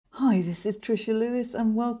Hi, this is Trisha Lewis,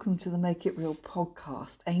 and welcome to the Make It Real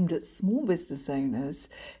podcast, aimed at small business owners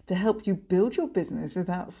to help you build your business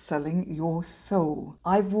without selling your soul.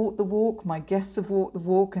 I've walked the walk, my guests have walked the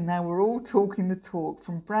walk, and now we're all talking the talk,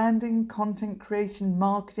 from branding, content creation,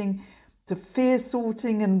 marketing, to fear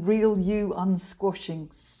sorting and real you unsquashing.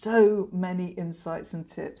 So many insights and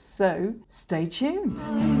tips. So stay tuned.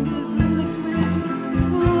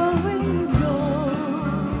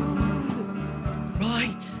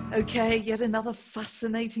 Right, okay, yet another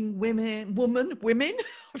fascinating woman.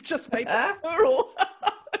 I've just made it plural.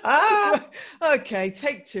 Okay,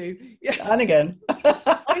 take two. Yeah. And again.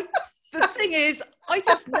 The thing is, I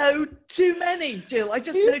just know too many, Jill. I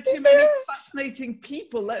just know too many fascinating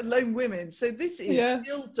people, let alone women. So this is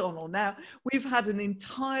Jill Donnell. Now, we've had an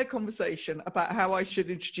entire conversation about how I should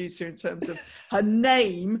introduce her in terms of her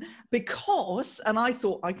name, because, and I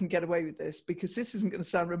thought I can get away with this because this isn't going to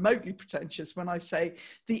sound remotely pretentious when I say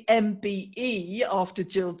the MBE after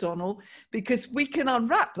Jill Donnell, because we can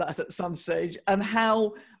unwrap that at some stage, and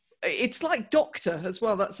how it's like doctor as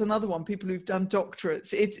well. That's another one. People who've done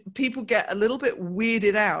doctorates, people get a little bit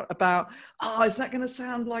weirded out about, is that going to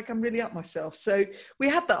sound like I'm really up myself? So we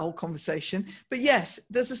had that whole conversation. But yes,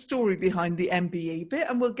 there's a story behind the MBE bit,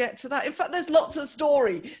 and we'll get to that. In fact, there's lots of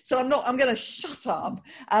story. So I'm going to shut up.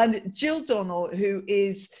 And Jill Donnell, who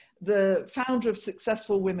is the founder of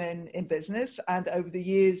Successful Women in Business, and over the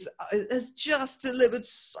years has just delivered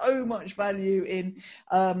so much value in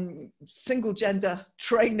single gender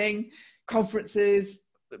training, conferences,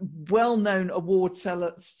 well-known award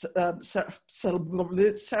ceremonies.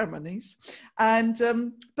 And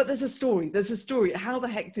but there's a story. How the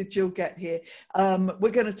heck did Jill get here? We're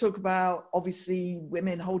going to talk about, obviously,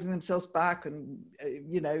 women holding themselves back and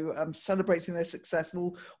celebrating their success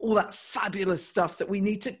and all that fabulous stuff that we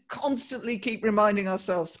need to constantly keep reminding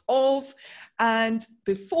ourselves of. And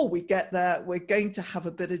before we get there, we're going to have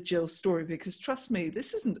a bit of Jill's story, because trust me,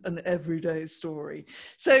 this isn't an everyday story.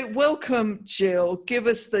 So welcome, Jill. Give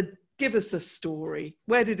us the story.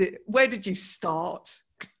 Where did you start?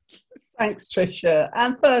 Thanks, Trisha.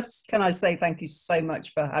 And first, can I say thank you so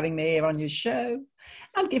much for having me here on your show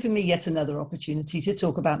and giving me yet another opportunity to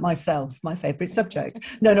talk about myself, my favourite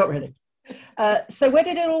subject. No, not really. So where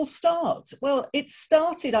did it all start? Well, it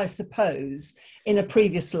started, I suppose, in a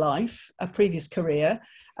previous life, a previous career.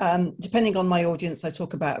 Depending on my audience, I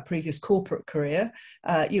talk about a previous corporate career.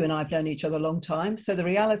 You and I have known each other a long time. So the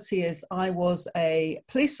reality is I was a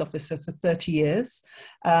police officer for 30 years,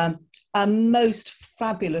 a most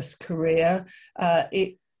fabulous career.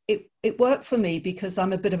 It worked for me because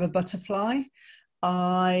I'm a bit of a butterfly.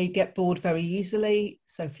 I get bored very easily.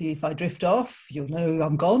 So if I drift off, you'll know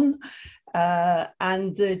I'm gone.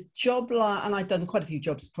 And the job, and I'd done quite a few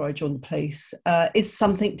jobs before I joined the police, is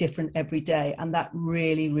something different every day. And that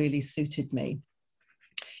really, really suited me.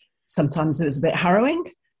 Sometimes it was a bit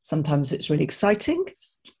harrowing. Sometimes it's really exciting.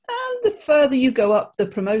 And the further you go up the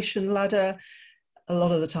promotion ladder, a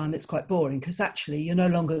lot of the time it's quite boring, because actually you're no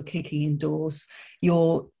longer kicking indoors,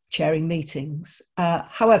 you're chairing meetings.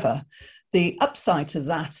 However, the upside to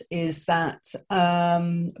that is that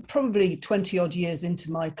probably 20 odd years into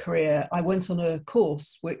my career, I went on a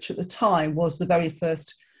course, which at the time was the very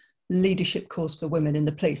first leadership course for women in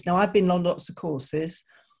the police. Now, I've been on lots of courses.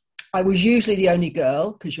 I was usually the only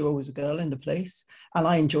girl, because you're always a girl in the police, and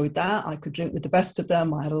I enjoyed that. I could drink with the best of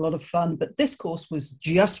them. I had a lot of fun. But this course was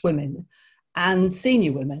just women and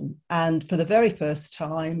senior women. And for the very first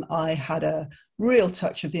time, I had a real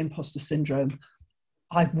touch of the imposter syndrome.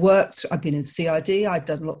 I'd been in CID, I'd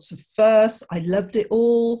done lots of firsts, I loved it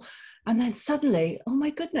all. And then suddenly, oh my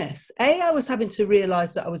goodness, I was having to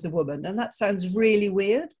realise that I was a woman. And that sounds really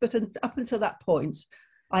weird, but up until that point,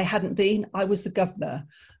 I hadn't been. I was the governor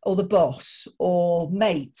or the boss or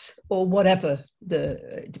mate or whatever.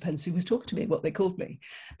 It depends who was talking to me, what they called me.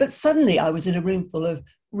 But suddenly I was in a room full of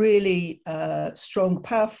really strong,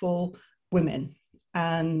 powerful women.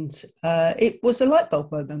 And it was a light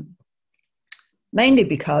bulb moment. Mainly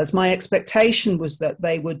because my expectation was that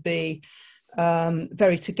they would be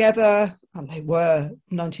very together, and they were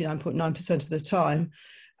 99.9% of the time,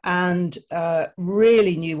 and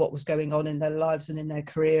really knew what was going on in their lives and in their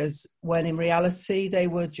careers, when in reality they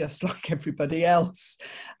were just like everybody else.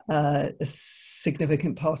 A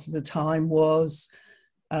significant part of the time was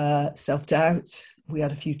self-doubt. We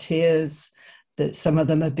had a few tears. That some of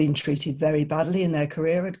them had been treated very badly in their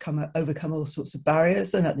career, had overcome all sorts of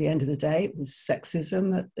barriers. And at the end of the day, it was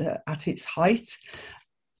sexism at its height.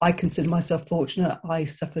 I consider myself fortunate. I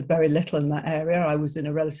suffered very little in that area. I was in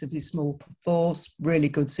a relatively small force, really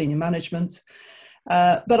good senior management.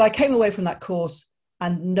 But I came away from that course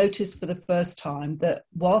and noticed for the first time that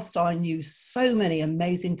whilst I knew so many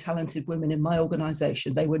amazing, talented women in my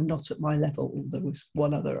organisation, they were not at my level. There was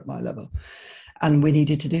one other at my level. And we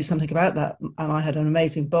needed to do something about that. And I had an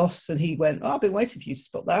amazing boss, and he went, I've been waiting for you to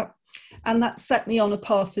spot that. And that set me on a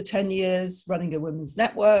path for 10 years, running a women's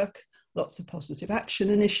network, lots of positive action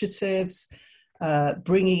initiatives,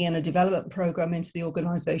 bringing in a development program into the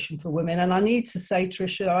organisation for women. And I need to say,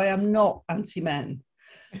 Tricia, I am not anti-men.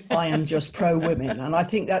 I am just pro-women. And I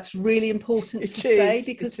think that's really important to say,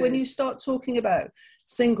 because when you start talking about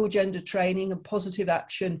single gender training and positive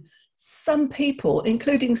action, some people,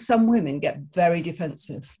 including some women, get very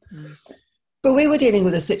defensive. But we were dealing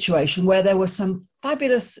with a situation where there were some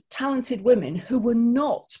fabulous, talented women who were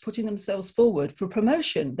not putting themselves forward for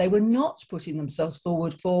promotion. They were not putting themselves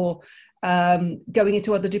forward for going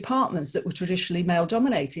into other departments that were traditionally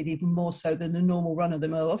male-dominated, even more so than the normal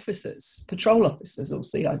run-of-the-mill officers, patrol officers or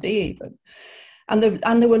CID even. And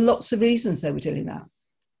there were lots of reasons they were doing that.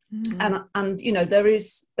 And you know,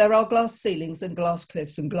 there are glass ceilings and glass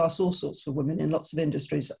cliffs and glass all sorts for women in lots of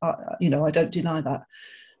industries. You know, I don't deny that.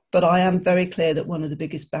 But I am very clear that one of the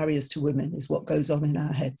biggest barriers to women is what goes on in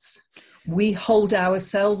our heads. We hold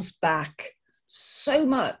ourselves back so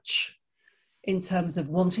much in terms of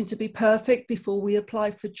wanting to be perfect before we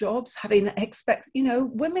apply for jobs, you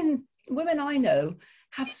know, women I know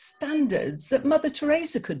have standards that Mother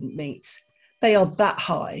Teresa couldn't meet. They are that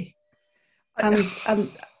high.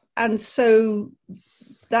 And so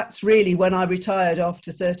that's really when I retired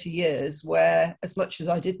after 30 years, where as much as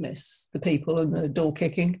I did miss the people and the door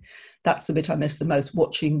kicking, that's the bit I miss the most,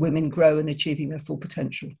 watching women grow and achieving their full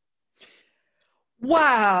potential.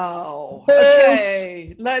 Wow.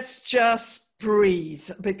 Okay, let's just breathe,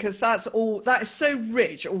 because that is so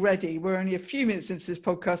rich already. We're only a few minutes into this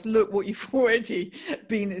podcast. Look what you've already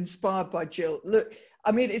been inspired by, Jill. Look,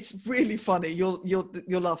 I mean, it's really funny. You'll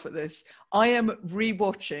laugh at this. I am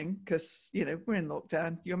rewatching, because, you know, we're in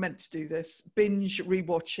lockdown. You're meant to do this. Binge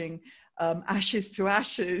rewatching Ashes to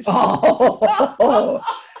Ashes. Oh.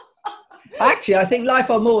 Actually, I think Life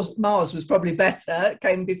on Mars was probably better. It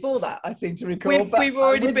came before that, I seem to recall. We've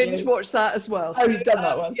already binge watched that as well. Oh, you've done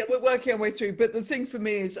that one. Yeah, we're working our way through. But the thing for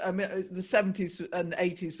me is, the 70s and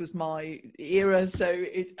 80s was my era. So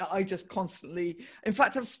I just constantly, in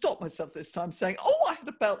fact, I've stopped myself this time saying, oh, I had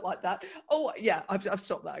a belt like that. Oh, yeah, I've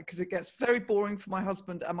stopped that, because it gets very boring for my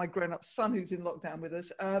husband and my grown-up son who's in lockdown with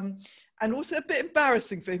us. And also a bit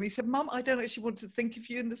embarrassing for him. He said, Mum, I don't actually want to think of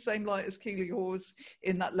you in the same light as Keely Hawes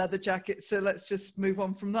in that leather jacket, so let's just move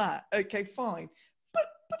on from that. Okay, fine. But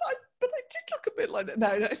I did look a bit like that.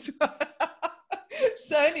 No.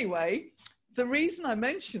 So anyway, the reason I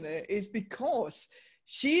mention it is because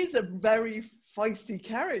she is a very feisty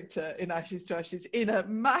character in Ashes to Ashes, in a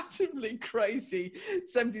massively crazy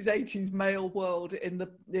 70s, 80s male world in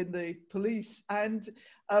the police. And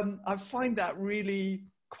I find that really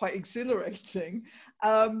quite exhilarating.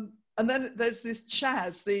 And then there's this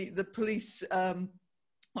Chaz, the police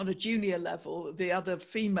on a junior level, the other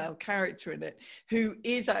female character in it, who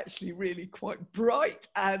is actually really quite bright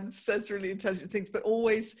and says really intelligent things, but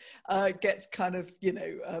always gets kind of, you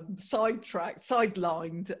know, sidetracked,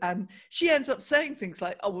 sidelined. And she ends up saying things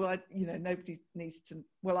like, oh, well, nobody needs to,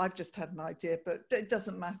 well, I've just had an idea, but it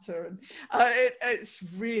doesn't matter. And it's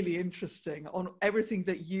really interesting on everything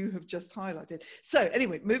that you have just highlighted. So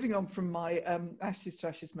anyway, moving on from my Ashes to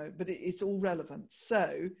Ashes mode, but it's all relevant.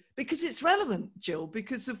 So, because it's relevant, Jill,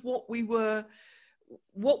 because of what we were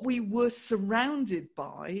surrounded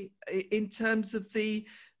by in terms of the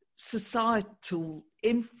societal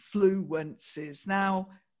influences. Now,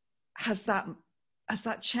 has that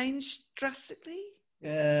changed drastically?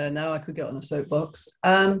 Yeah, now I could get on a soapbox.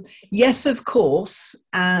 Yes, of course.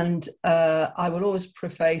 And I will always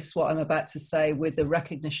preface what I'm about to say with the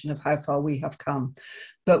recognition of how far we have come.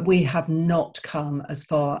 But we have not come as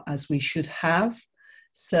far as we should have,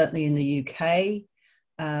 certainly in the UK.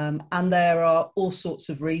 And there are all sorts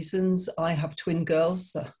of reasons. I have twin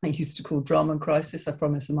girls. I used to call drama and crisis. I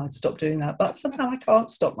promised them I'd stop doing that, but somehow I can't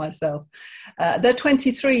stop myself. They're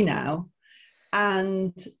 23 now.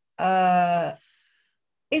 And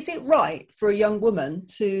is it right for a young woman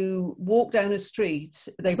to walk down a street,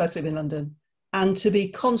 they both live in London, and to be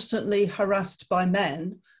constantly harassed by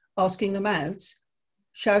men, asking them out,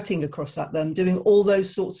 shouting across at them, doing all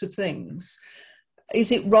those sorts of things?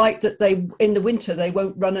 Is it right that in the winter, they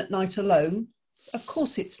won't run at night alone? Of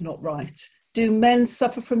course it's not right. Do men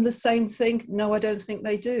suffer from the same thing? No, I don't think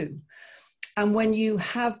they do. And when you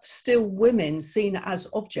have still women seen as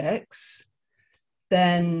objects,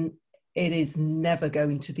 then it is never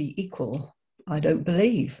going to be equal. I don't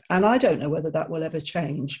believe. And I don't know whether that will ever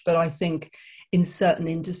change. But I think in certain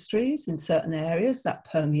industries, in certain areas, that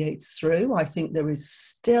permeates through. I think there is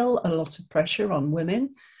still a lot of pressure on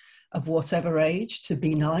women of whatever age to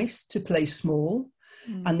be nice, to play small.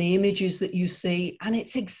 And the images that you see, and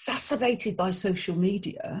it's exacerbated by social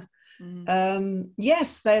media.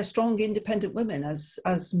 Yes, they are strong, independent women,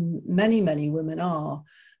 as many, many women are.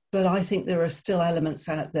 But I think there are still elements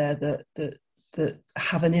out there that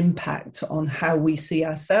have an impact on how we see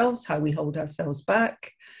ourselves, how we hold ourselves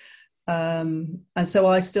back. And so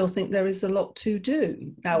I still think there is a lot to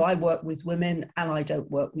do. Now, I work with women, and I don't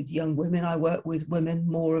work with young women. I work with women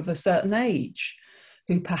more of a certain age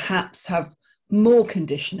who perhaps have more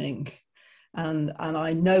conditioning. And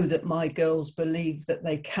I know that my girls believe that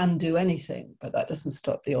they can do anything, but that doesn't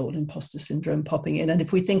stop the old imposter syndrome popping in. And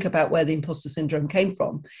if we think about where the imposter syndrome came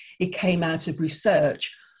from, it came out of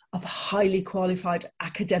research of highly qualified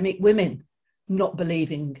academic women not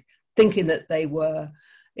believing, thinking that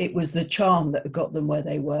it was the charm that got them where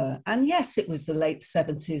they were. And yes, it was the late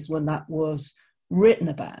 70s when that was written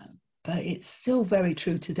about, but it's still very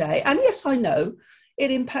true today. And yes, I know it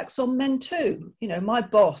impacts on men too. You know, my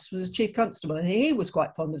boss was a chief constable, and he was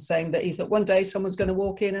quite fond of saying that he thought one day someone's going to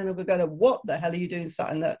walk in and we're going to, what the hell are you doing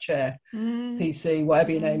sat in that chair? PC,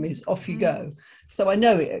 whatever your name is, off you go. So I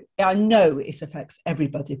know it affects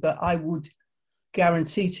everybody, but I would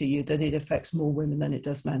guarantee to you that it affects more women than it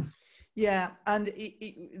does men. Yeah, and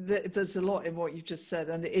there's a lot in what you just said,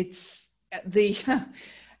 and it's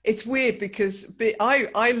weird because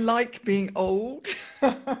I like being old.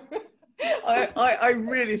 I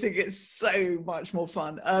really think it's so much more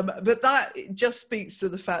fun. But that just speaks to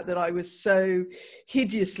the fact that I was so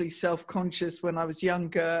hideously self-conscious when I was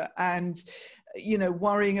younger, and, you know,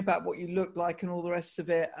 worrying about what you look like and all the rest of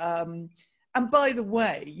it. And by the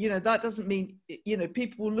way, you know, that doesn't mean, you know,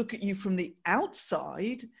 people will look at you from the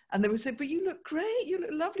outside and they will say, but you look great, you look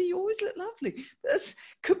lovely, you always look lovely. That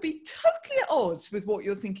could be totally at odds with what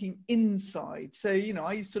you're thinking inside. So, you know,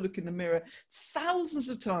 I used to look in the mirror thousands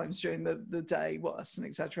of times during the day. Well, that's an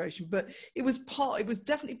exaggeration, but it was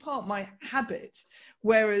definitely part of my habit.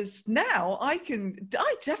 Whereas now I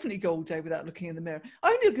definitely go all day without looking in the mirror. I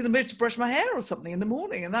only look in the mirror to brush my hair or something in the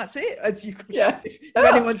morning, and that's it. As you could, if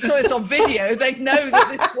anyone saw this on video, they'd know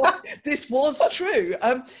that this was true.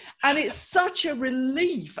 And it's such a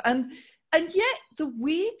relief. And yet the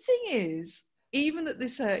weird thing is, even at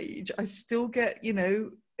this age, I still get, you know,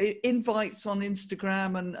 invites on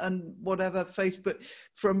Instagram and whatever, Facebook,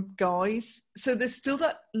 from guys. So there's still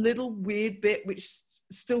that little weird bit which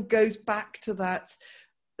still goes back to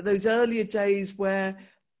those earlier days where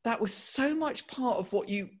that was so much part of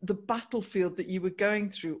the battlefield that you were going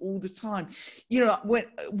through all the time. You know, when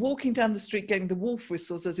walking down the street getting the wolf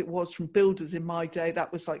whistles, as it was from builders in my day,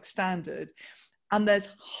 that was like standard. And there's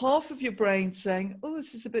half of your brain saying, oh,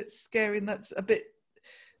 this is a bit scary, and that's a bit,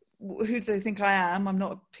 who do they think I am? I'm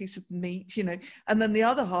not a piece of meat, you know. And then the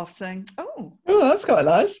other half saying, oh, that's quite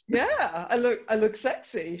nice. Yeah, I look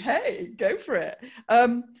sexy. Hey, go for it.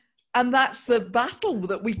 And that's the battle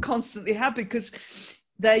that we constantly have, because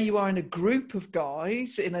there you are in a group of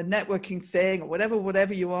guys in a networking thing or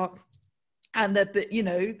whatever you are, and that, you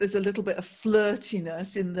know, there's a little bit of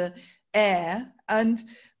flirtiness in the air, and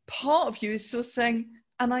part of you is still saying,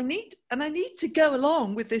 and I need to go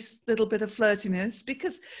along with this little bit of flirtiness,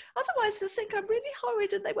 because otherwise they'll think I'm really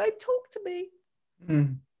horrid and they won't talk to me.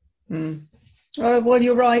 Well,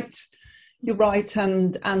 you're right. You're right.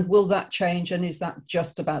 And will that change? And is that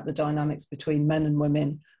just about the dynamics between men and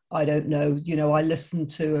women? I don't know. You know, I listened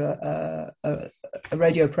to a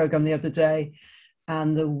radio program the other day,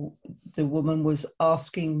 and the woman was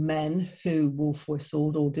asking men who wolf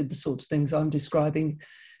whistled or did the sorts of things I'm describing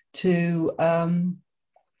to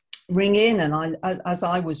ring in. And as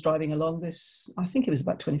I was driving along this, I think it was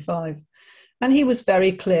about 25, and he was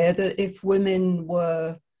very clear that if women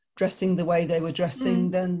were dressing the way they were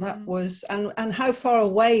dressing, then that was, and how far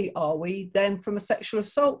away are we then from a sexual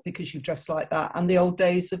assault because you dress like that, and the old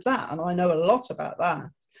days of that. And I know a lot about that.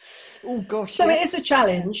 Oh gosh. So it is a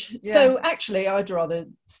challenge. Yeah. So actually I'd rather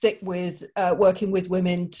stick with working with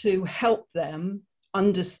women to help them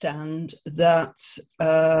understand that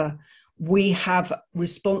we have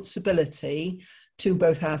responsibility to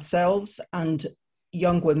both ourselves and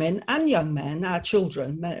young women and young men, our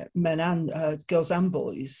children, men and girls and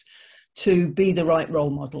boys, to be the right role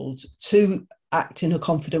models, to act in a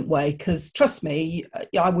confident way. Because trust me,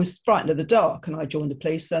 I was frightened of the dark and I joined the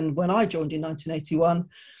police. And when I joined in 1981,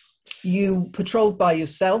 you patrolled by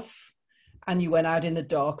yourself and you went out in the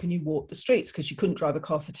dark and you walked the streets because you couldn't drive a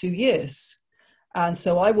car for 2 years. And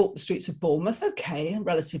so I walked the streets of Bournemouth, okay, a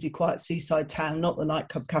relatively quiet seaside town, not the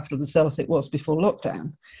nightclub capital of the South it was before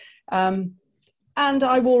lockdown. And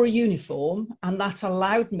I wore a uniform, and that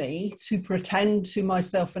allowed me to pretend to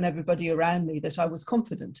myself and everybody around me that I was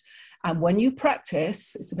confident. And when you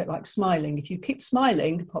practice, it's a bit like smiling. If you keep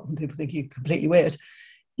smiling, apart from people think you're completely weird,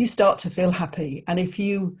 you start to feel happy. And if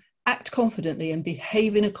you act confidently and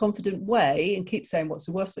behave in a confident way and keep saying, what's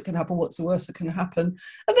the worst that can happen? What's the worst that can happen?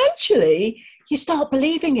 Eventually, you start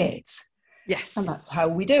believing it. Yes. And that's how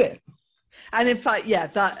we do it. And in fact, yeah,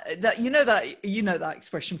 that you know that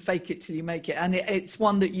expression, fake it till you make it, and it's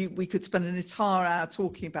one that we could spend an entire hour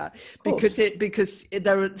talking about, because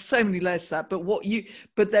there are so many layers to that.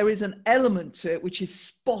 But there is an element to it which is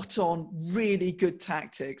spot on, really good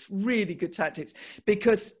tactics,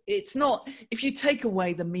 because it's not, if you take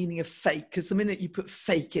away the meaning of fake, because the minute you put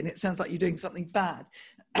fake in, it sounds like you're doing something bad.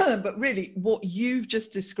 But really, what you've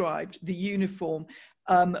just described, the uniform.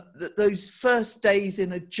 Those first days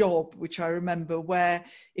in a job, which I remember, where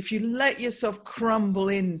if you let yourself crumble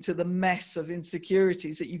into the mess of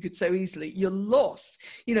insecurities that you could so easily, you're lost.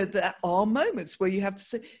 You know, there are moments where you have to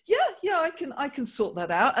say, yeah, I can sort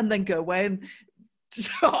that out, and then go away and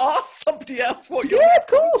ask somebody else what you're of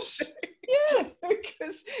course. Yeah,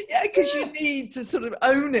 because you need to sort of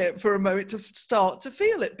own it for a moment to start to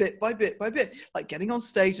feel it bit by bit, like getting on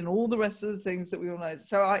stage and all the rest of the things that we all know.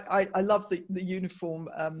 So I love the uniform.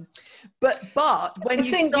 But when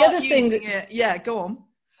you start using it, go on.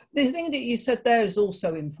 The thing that you said there is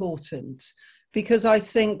also important, because I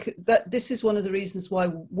think that this is one of the reasons why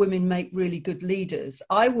women make really good leaders.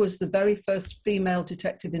 I was the very first female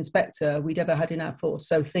detective inspector we'd ever had in our force.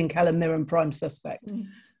 So think Helen Mirren, prime suspect.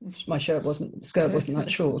 My skirt wasn't that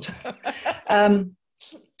short. And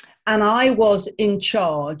I was in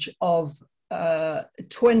charge of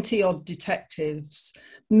 20 odd detectives,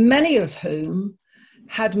 many of whom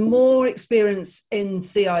had more experience in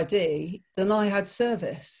CID than I had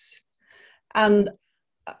service. And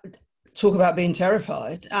talk about being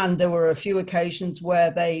terrified. And there were a few occasions where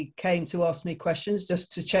they came to ask me questions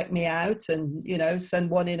just to check me out, and, you know, send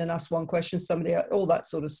one in and ask one question, somebody, all that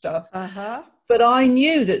sort of stuff. Uh-huh. But I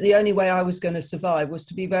knew that the only way I was going to survive was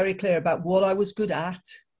to be very clear about what I was good at,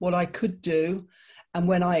 what I could do, and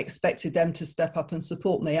when I expected them to step up and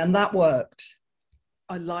support me. And that worked.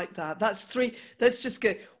 I like that. That's three. Let's just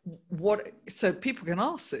go. So people can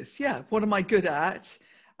ask this. Yeah. What am I good at?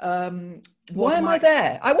 Why am I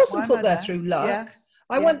there? I wasn't put there through luck. Yeah.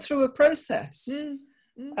 I went through a process.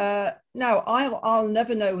 Now, I'll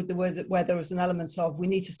never know where there was an element of, we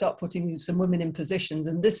need to start putting some women in positions.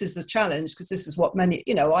 And this is the challenge, because this is what many,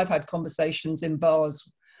 you know, I've had conversations in bars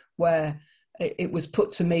where it was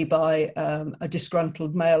put to me by a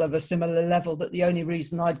disgruntled male of a similar level that the only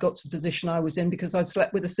reason I'd got to the position I was in because I'd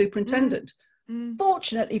slept with a superintendent.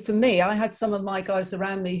 Fortunately for me, I had some of my guys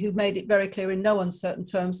around me who made it very clear in no uncertain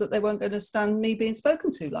terms that they weren't going to stand me being spoken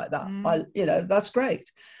to like that. That's great.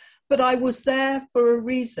 But I was there for a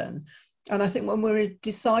reason. And I think when we're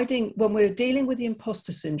dealing with the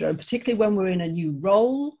imposter syndrome, particularly when we're in a new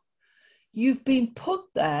role, you've been put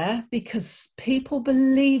there because people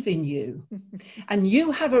believe in you. And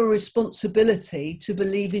you have a responsibility to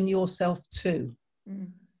believe in yourself too.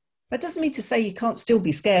 That doesn't mean to say you can't still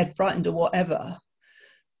be scared, frightened, or whatever.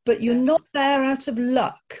 But you're not there out of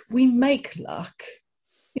luck. We make luck.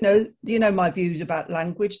 You know my views about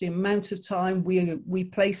language, the amount of time we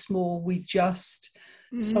play small, we just,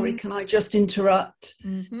 sorry, can I just interrupt?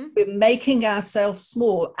 We're making ourselves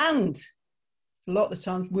small, and a lot of the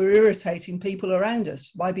times we're irritating people around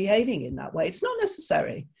us by behaving in that way. It's not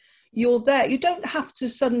necessary. You're there. You don't have to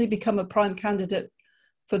suddenly become a prime candidate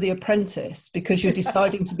for The Apprentice because you're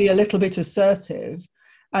deciding to be a little bit assertive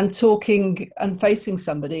and talking and facing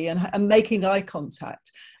somebody and making eye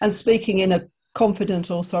contact and speaking in a confident,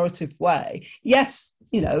 authoritative way. Yes,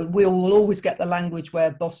 we will always get the language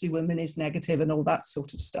where bossy women is negative and all that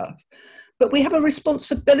sort of stuff. But we have a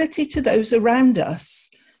responsibility to those around us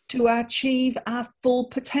to achieve our full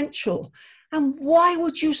potential. And why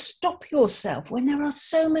would you stop yourself when there are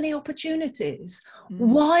so many opportunities?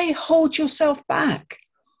 Why hold yourself back?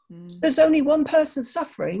 There's only one person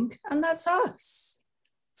suffering, and that's us.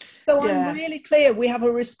 So I'm really clear. We have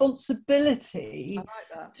a responsibility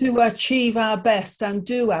to achieve our best and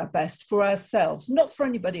do our best for ourselves, not for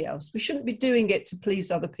anybody else. We shouldn't be doing it to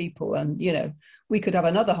please other people. And, we could have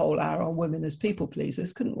another whole hour on women as people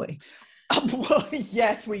pleasers, couldn't we? Well,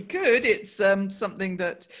 yes, we could. It's something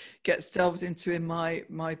that gets delved into in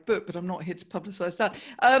my book, but I'm not here to publicise that.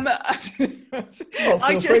 Feel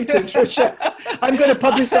free to, Tricia. I'm going to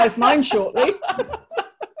publicise mine shortly.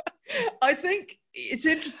 I think it's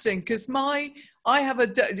interesting because I have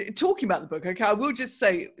talking about the book. Okay, I will just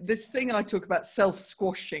say this thing I talk about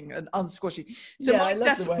self-squashing and unsquashing. So yeah, I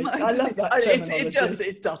love that terminology.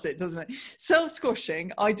 It does, doesn't it?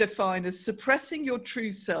 Self-squashing I define as suppressing your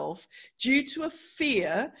true self due to a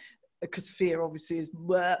fear, because fear obviously is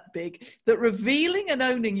big, that revealing and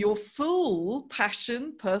owning your full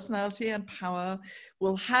passion, personality, and power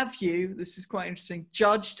will have you, this is quite interesting,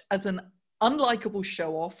 judged as an unlikable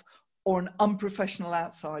show-off or an unprofessional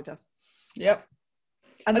outsider. Yep.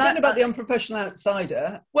 And I don't know about the unprofessional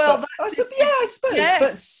outsider. Well, I suppose, yes.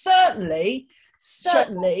 But certainly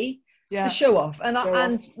the show off.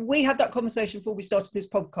 And we had that conversation before we started this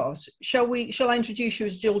podcast. Shall I introduce you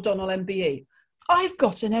as Jill Donnell, MBE? I've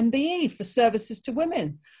got an MBE for services to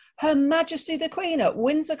women. Her Majesty the Queen at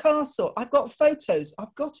Windsor Castle. I've got photos.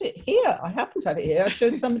 I've got it here. I happen to have it here. I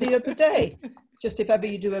showed somebody the other day. Just if ever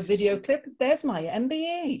you do a video clip, there's my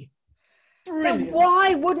MBE. Brilliant. Now,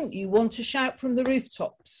 why wouldn't you want to shout from the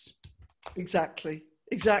rooftops? Exactly.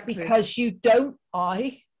 Because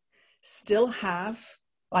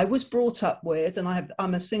I was brought up with, and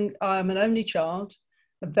I'm an only child,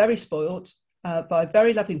 very spoiled by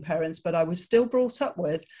very loving parents, but I was still brought up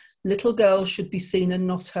with little girls should be seen and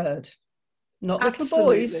not heard. Not little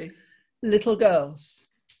boys, little girls.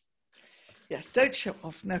 Yes, don't show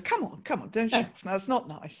off. No, come on, don't show off. No, it's not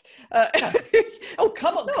nice. Oh,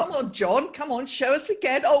 come on, John. Come on, show us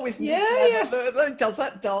again. Oh, isn't it? Look, does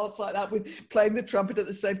that dance like that with playing the trumpet at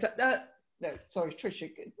the same time? No, sorry, Tricia.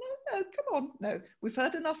 No, come on. No, we've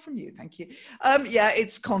heard enough from you. Thank you.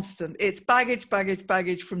 It's constant. It's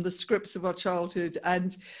baggage from the scripts of our childhood.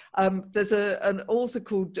 And there's an author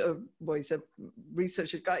called, he's a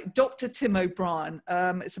researcher guy, Dr. Tim O'Brien.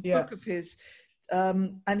 It's a book of his.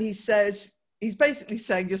 And he says, he's basically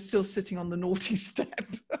saying you're still sitting on the naughty step.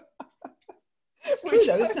 It's true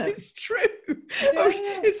though, isn't it? It's true.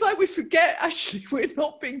 It's like we forget, actually, we're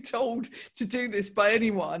not being told to do this by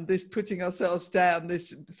anyone, this putting ourselves down,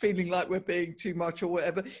 this feeling like we're being too much or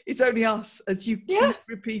whatever. It's only us, as you keep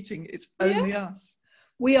repeating, it's only us.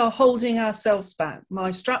 We are holding ourselves back. My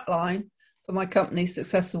strapline for my company,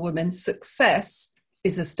 Successful Women, success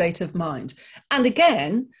is a state of mind. And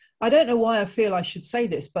again, I don't know why I feel I should say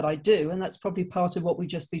this, but I do. And that's probably part of what we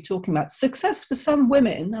just be talking about. Success for some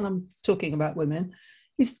women, and I'm talking about women,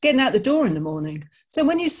 is getting out the door in the morning. So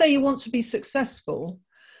when you say you want to be successful,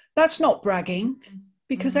 that's not bragging,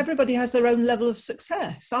 because everybody has their own level of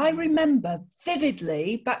success. I remember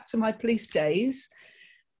vividly, back to my police days,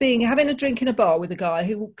 having a drink in a bar with a guy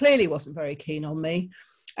who clearly wasn't very keen on me.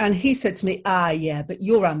 And he said to me, yeah, but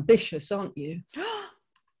you're ambitious, aren't you?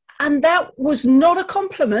 And that was not a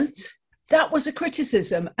compliment. That was a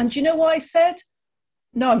criticism. And do you know what I said?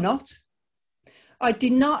 No, I'm not. I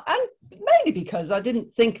did not. And mainly because I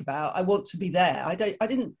didn't think about, I want to be there. I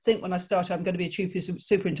didn't think when I started, I'm going to be a chief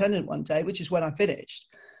superintendent one day, which is when I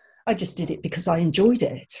finished. I just did it because I enjoyed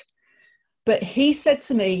it. But he said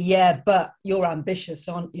to me, yeah, but you're ambitious,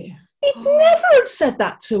 aren't you? He'd never have said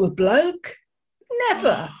that to a bloke.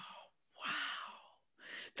 Never.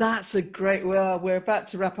 That's a great. Well, we're about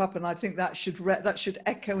to wrap up, and I think that should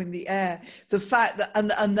echo in the air. The fact that,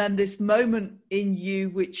 and then this moment in you,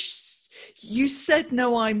 which you said,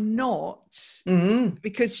 "No, I'm not,"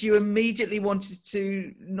 because you immediately wanted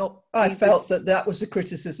to not. I felt that was a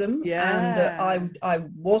criticism, and that I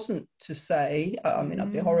wasn't to say. I mean,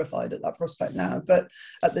 I'd be horrified at that prospect now, but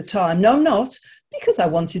at the time, no, I'm not, because I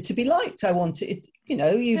wanted to be liked. I wanted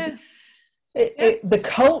it. The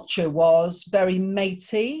culture was very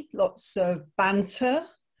matey, lots of banter,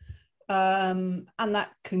 and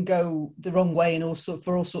that can go the wrong way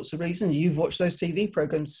for all sorts of reasons. You've watched those TV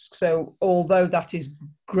programs, so although that is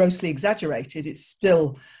grossly exaggerated, it's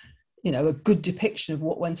still, a good depiction of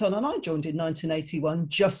what went on. And I joined in 1981,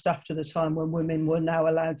 just after the time when women were now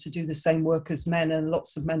allowed to do the same work as men, and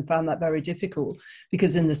lots of men found that very difficult,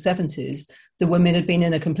 because in the 70s, the women had been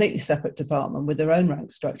in a completely separate department with their own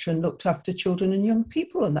rank structure and looked after children and young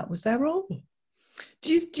people, and that was their role.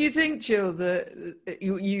 Do you think, Jill, that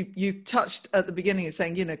you touched at the beginning of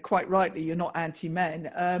saying, quite rightly, you're not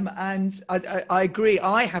anti-men, and I agree.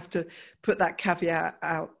 I have to put that caveat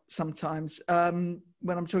out sometimes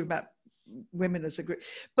when I'm talking about women as a group.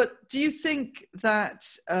 But do you think that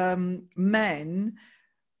men,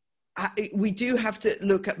 we do have to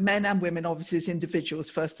look at men and women obviously as individuals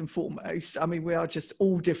first and foremost? I mean, we are just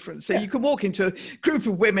all different. So you can walk into a group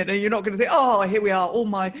of women and you're not going to think, oh, here we are, all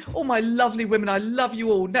my lovely women, I love you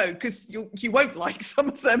all. No, because you won't like some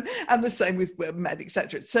of them, and the same with men,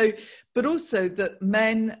 etc. So, but also that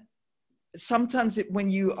men sometimes when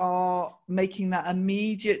you are making that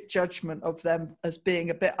immediate judgment of them as being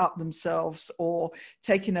a bit up themselves or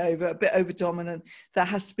taking over, a bit over dominant, there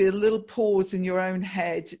has to be a little pause in your own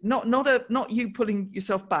head, not you pulling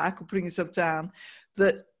yourself back or putting yourself down,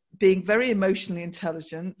 that being very emotionally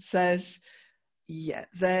intelligent says, yeah,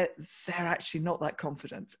 they're actually not that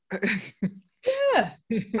confident. Yeah,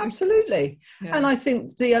 absolutely. Yeah. And I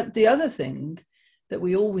think the other thing that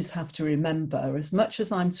we always have to remember, as much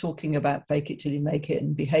as I'm talking about fake it till you make it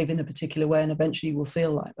and behave in a particular way and eventually you will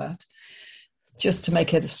feel like that, just to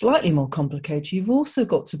make it slightly more complicated, you've also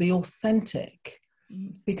got to be authentic.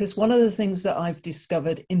 Because one of the things that I've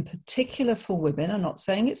discovered, in particular for women, I'm not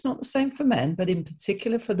saying it's not the same for men, but in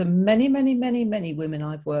particular for the many, many, many, many women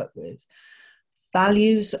I've worked with,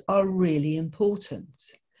 values are really important.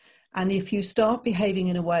 And if you start behaving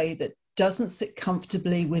in a way that doesn't sit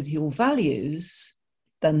comfortably with your values,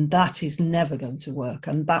 then that is never going to work.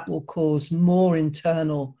 And that will cause more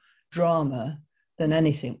internal drama than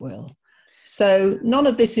anything will. So none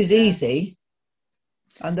of this is easy.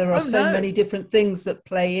 And there are many different things that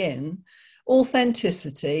play in.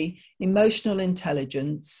 Authenticity, emotional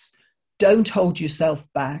intelligence, don't hold yourself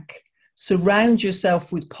back, surround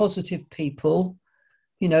yourself with positive people,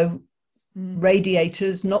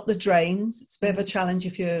 radiators, not the drains. It's a bit of a challenge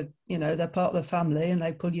if you're, they're part of the family and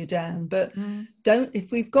they pull you down. But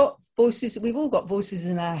if we've got voices, we've all got voices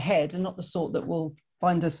in our head, and not the sort that will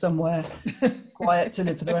find us somewhere quiet to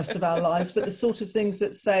live for the rest of our lives, but the sort of things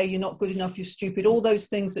that say you're not good enough, you're stupid, all those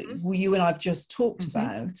things that you and I've just talked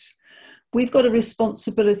about. We've got a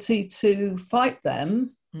responsibility to fight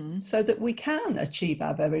them so that we can achieve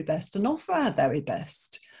our very best and offer our very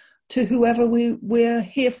best to whoever we're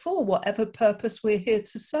here for, whatever purpose we're here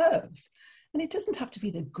to serve. And it doesn't have to be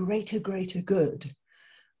the greater good.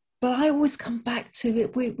 But I always come back to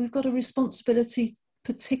it. We've got a responsibility,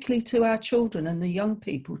 particularly to our children and the young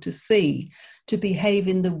people, to behave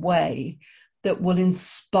in the way that will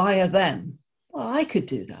inspire them. Well, I could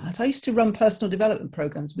do that. I used to run personal development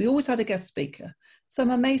programs. We always had a guest speaker, some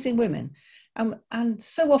amazing women. And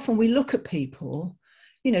so often we look at people,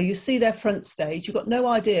 you see their front stage, you've got no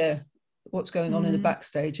idea what's going on in the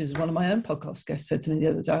backstage, as one of my own podcast guests said to me the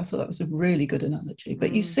other day. I thought that was a really good analogy.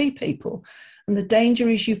 But you see people, and the danger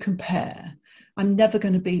is you compare. I'm never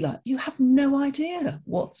going to be like, you have no idea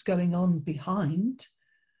what's going on behind.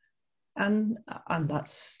 And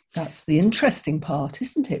that's the interesting part,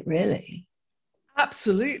 isn't it, really?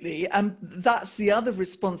 Absolutely. And that's the other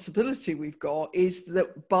responsibility we've got, is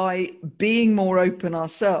that by being more open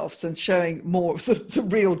ourselves and showing more of the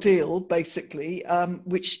real deal, basically,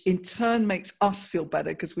 which in turn makes us feel better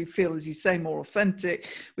because we feel, as you say, more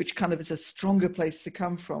authentic, which kind of is a stronger place to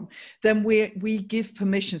come from, then we give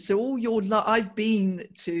permission. So I've been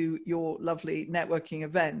to your lovely networking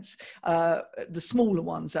events, the smaller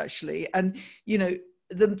ones actually, and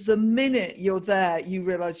the minute you're there, you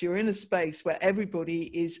realize you're in a space where everybody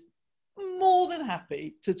is more than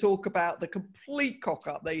happy to talk about the complete cock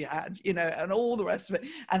up they had, and all the rest of it,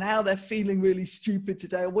 and how they're feeling really stupid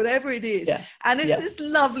today or whatever it is. Yeah. And it's this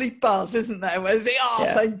lovely buzz, isn't there? Where they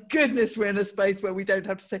thank goodness we're in a space where we don't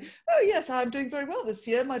have to say, oh yes, I'm doing very well this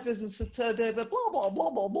year. My business has turned over, blah, blah, blah,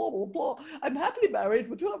 blah, blah, blah, blah. I'm happily married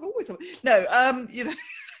with who I've always had. No,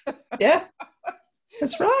 Yeah,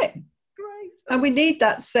 that's right. And we need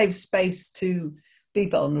that safe space to be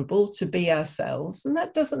vulnerable, to be ourselves. And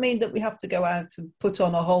that doesn't mean that we have to go out and put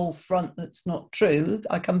on a whole front that's not true.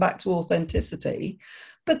 I come back to authenticity.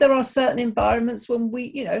 But there are certain environments when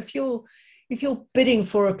if you're bidding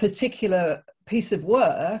for a particular piece of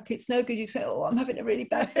work, it's no good you say, oh, I'm having a really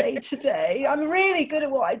bad day today. I'm really good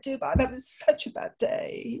at what I do, but I'm having such a bad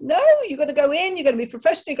day. No, you're going to go in, you're going to be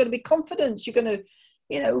professional, you're going to be confident, you're going to,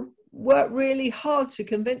 work really hard to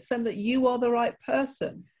convince them that you are the right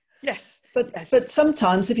person. Yes. But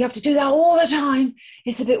sometimes if you have to do that all the time,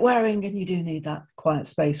 it's a bit wearing, and you do need that quiet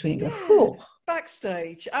space where you go, whew.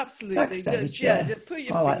 Backstage, absolutely. Backstage, just put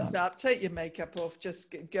your feet up, take your makeup off,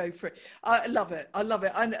 just go for it. I love it.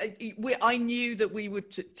 And I knew that we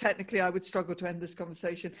would, technically, I would struggle to end this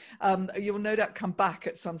conversation. You'll no doubt come back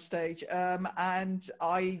at some stage. And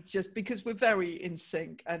because we're very in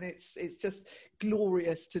sync, and it's just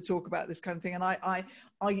glorious to talk about this kind of thing. And I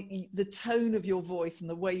the tone of your voice and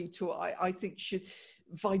the way you talk, I think should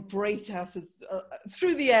vibrate out of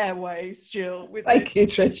through the airways, Jill. Thank you,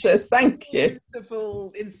 Tricia. Thank you.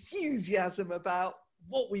 Beautiful enthusiasm about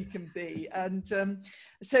what we can be. And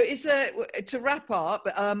so is there, to wrap up,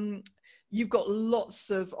 you've got lots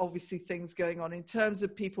of obviously things going on in terms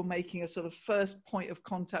of people making a sort of first point of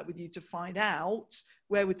contact with you to find out,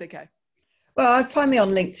 where would they go? Well, find me on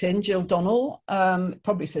LinkedIn, Jill Donnell. It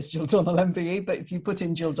probably says Jill Donnell MBE, but if you put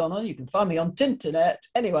in Jill Donnell, you can find me on Tinternet,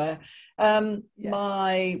 anywhere.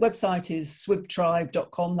 My website is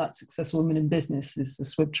swibtribe.com. That's Successful Women in Business, is the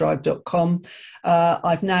swibtribe.com.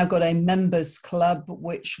 I've now got a members club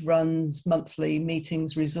which runs monthly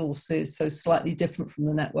meetings, resources, so slightly different from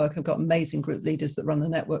the network. I've got amazing group leaders that run the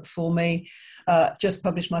network for me. Just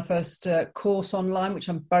published my first course online, which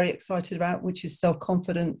I'm very excited about, which is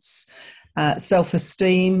self-confidence,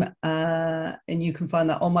 self-esteem, and you can find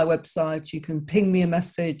that on my website. You can ping me a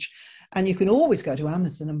message, and you can always go to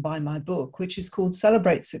Amazon and buy my book, which is called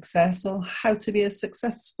Celebrate Success, or How to Be a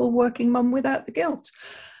Successful Working Mum Without the Guilt.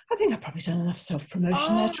 I think I've probably done enough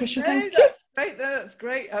self-promotion there, Tricia. No, thank you. Great, that's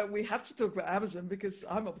great. We have to talk about Amazon because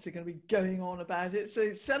I'm obviously going to be going on about it.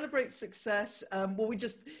 So Celebrate Success. Well, we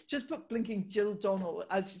just put blinking Jill Donnell,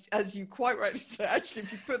 as you quite rightly say. Actually,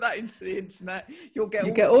 if you put that into the internet, you'll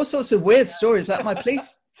get all sorts of weird stories about my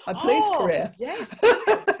police career. Yes,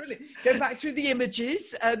 brilliant. Go back through the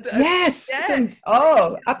images.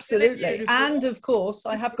 Absolutely. And of course,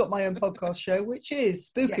 I have got my own podcast show, which is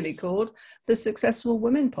spookily called the Successful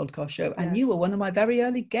Women Podcast Show. And you were one of my very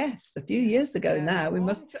early guests a few years ago now. We'll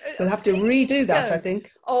have to redo that, I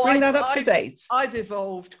think. Bring that up to date. I've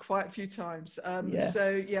evolved quite a few times.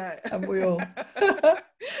 So, yeah. And we all.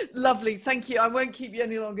 Lovely. Thank you. I won't keep you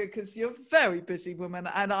any longer because you're a very busy woman.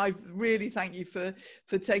 And I really thank you for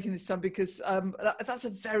taking this time, because that's a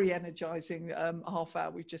very energizing half hour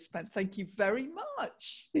we've just spent. Thank you very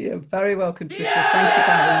much. You're very welcome, Tricia. Thank you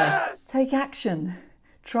for having me. Take action.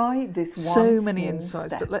 Try this one. So many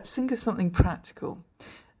insights, but let's think of something practical.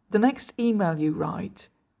 The next email you write,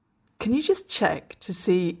 can you just check to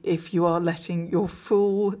see if you are letting your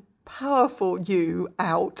full, powerful you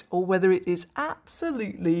out, or whether it is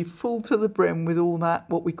absolutely full to the brim with all that,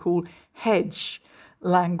 what we call hedge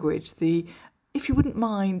language, if you wouldn't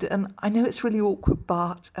mind, and I know it's really awkward,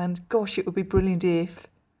 but, and gosh, it would be brilliant if,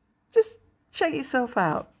 just check yourself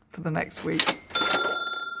out for the next week.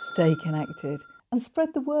 Stay connected and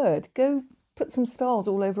spread the word. Go put some stars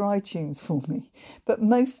all over iTunes for me. But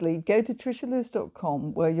mostly go to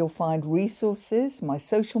tricialewis.com, where you'll find resources, my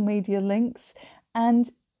social media links,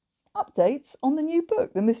 and updates on the new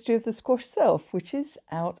book, The Mystery of the Squash Self, which is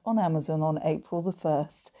out on Amazon on April the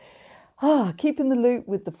 1st. Keep in the loop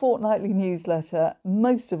with the fortnightly newsletter.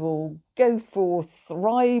 Most of all, go forth,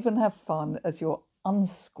 thrive and have fun as your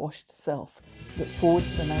unsquashed self. Look forward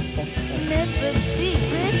to the next episode. Never be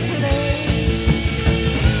replaced.